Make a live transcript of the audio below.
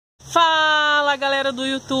Fala galera do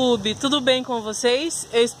YouTube, tudo bem com vocês?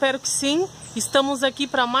 Eu espero que sim. Estamos aqui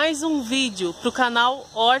para mais um vídeo para o canal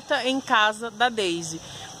Horta em Casa da Daisy.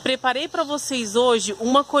 Preparei para vocês hoje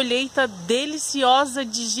uma colheita deliciosa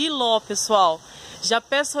de Jiló, pessoal. Já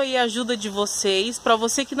peço aí a ajuda de vocês. Para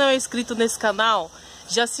você que não é inscrito nesse canal,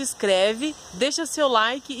 já se inscreve, deixa seu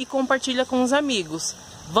like e compartilha com os amigos.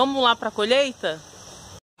 Vamos lá para a colheita?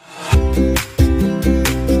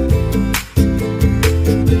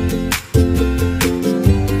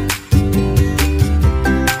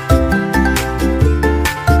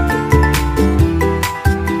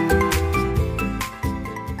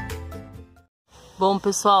 Bom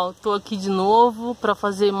pessoal, tô aqui de novo para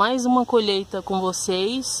fazer mais uma colheita com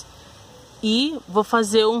vocês e vou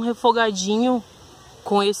fazer um refogadinho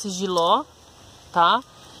com esse Jiló, tá?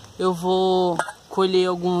 Eu vou colher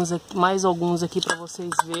alguns aqui, mais alguns aqui para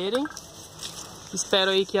vocês verem.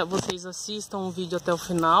 Espero aí que vocês assistam o vídeo até o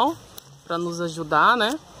final para nos ajudar,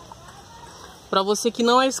 né? Para você que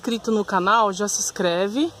não é inscrito no canal, já se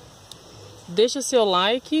inscreve, deixa seu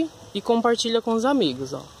like e compartilha com os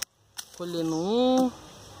amigos, ó. Colhendo um,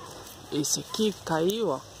 esse aqui que caiu,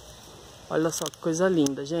 ó. Olha só que coisa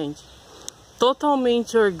linda, gente.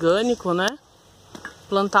 Totalmente orgânico, né?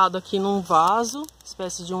 Plantado aqui num vaso,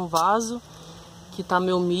 espécie de um vaso. Aqui tá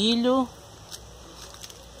meu milho.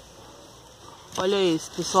 Olha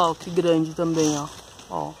esse, pessoal, que grande também, ó.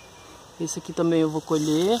 Ó, esse aqui também eu vou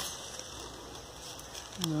colher.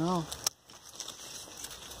 Não.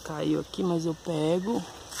 Caiu aqui, mas eu pego.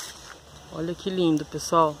 Olha que lindo,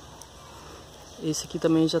 pessoal. Esse aqui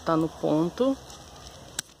também já tá no ponto.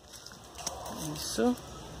 Isso.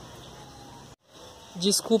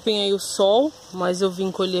 Desculpem aí o sol, mas eu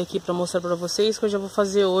vim colher aqui pra mostrar pra vocês que eu já vou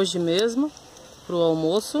fazer hoje mesmo pro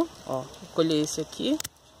almoço. Ó, vou colher esse aqui.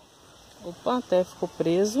 Opa, até ficou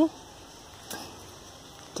preso.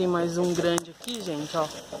 Tem mais um grande aqui, gente, ó.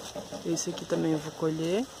 Esse aqui também eu vou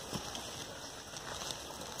colher.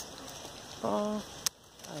 Ó,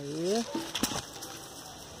 aí.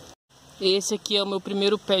 Esse aqui é o meu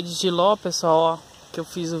primeiro pé de Jiló, pessoal, ó, que eu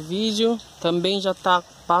fiz o vídeo. Também já tá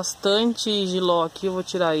bastante Jiló aqui, eu vou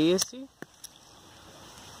tirar esse.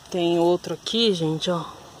 Tem outro aqui, gente, ó,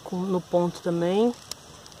 no ponto também.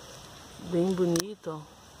 Bem bonito,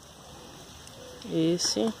 ó.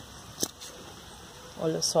 Esse.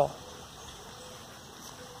 Olha só.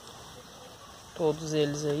 Todos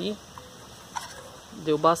eles aí.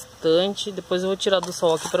 Deu bastante. Depois eu vou tirar do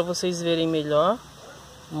sol aqui para vocês verem melhor.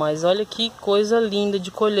 Mas olha que coisa linda de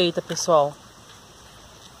colheita, pessoal.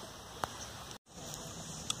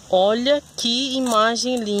 Olha que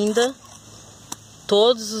imagem linda.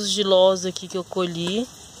 Todos os jilós aqui que eu colhi,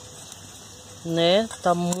 né?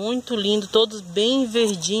 Tá muito lindo, todos bem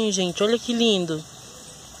verdinhos, gente. Olha que lindo.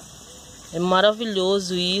 É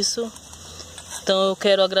maravilhoso isso. Então eu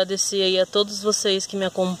quero agradecer aí a todos vocês que me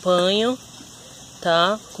acompanham,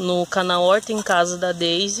 tá? No canal Horta em Casa da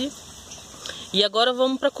Daisy. E agora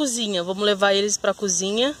vamos para a cozinha, vamos levar eles para a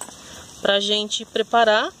cozinha pra gente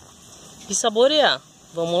preparar e saborear.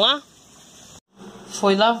 Vamos lá?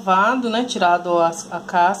 Foi lavado, né? Tirado a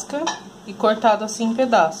casca e cortado assim em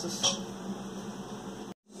pedaços.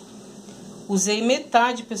 Usei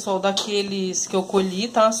metade, pessoal, daqueles que eu colhi,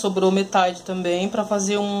 tá? Sobrou metade também para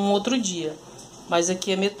fazer um outro dia. Mas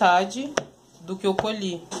aqui é metade do que eu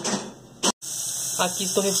colhi. Aqui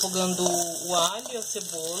estou refogando o alho e a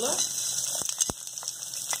cebola.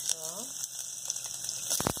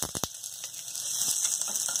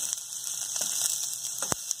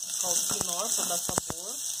 Calcinor para dar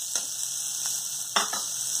sabor.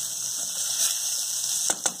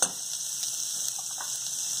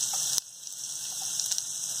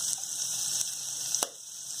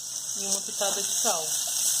 E uma pitada de sal.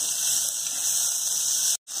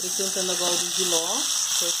 Acrescentando agora o jiló,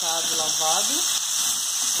 cortado e lavado.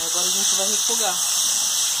 Agora a gente vai refogar.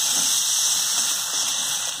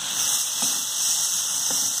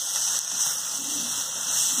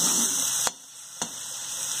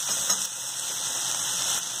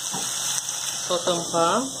 Só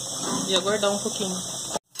tampar e aguardar um pouquinho.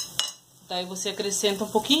 Daí você acrescenta um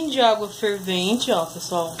pouquinho de água fervente, ó,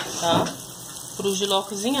 pessoal, tá? Pro jiló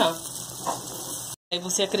cozinhar. Aí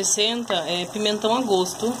você acrescenta pimentão a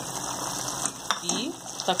gosto. E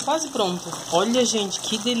tá quase pronto. Olha, gente,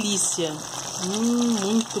 que delícia.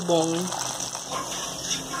 Muito bom, hein?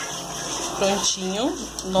 Prontinho.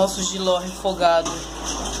 Nosso jiló refogado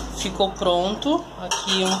ficou pronto.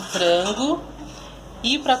 Aqui um frango.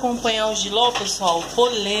 E para acompanhar o jiló, pessoal,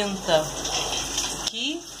 polenta.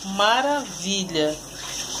 Que maravilha!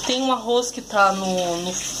 Tem um arroz que tá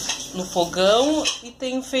no fogão e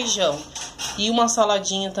tem o feijão. E uma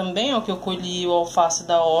saladinha também, ó, que eu colhi o alface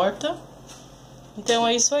da horta. Então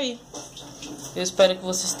é isso aí. Eu espero que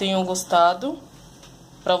vocês tenham gostado.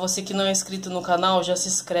 Para você que não é inscrito no canal, já se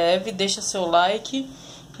inscreve, deixa seu like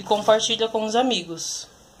e compartilha com os amigos.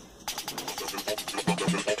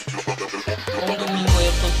 Bom domingo aí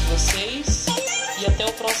a todos vocês e até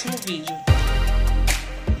o próximo vídeo.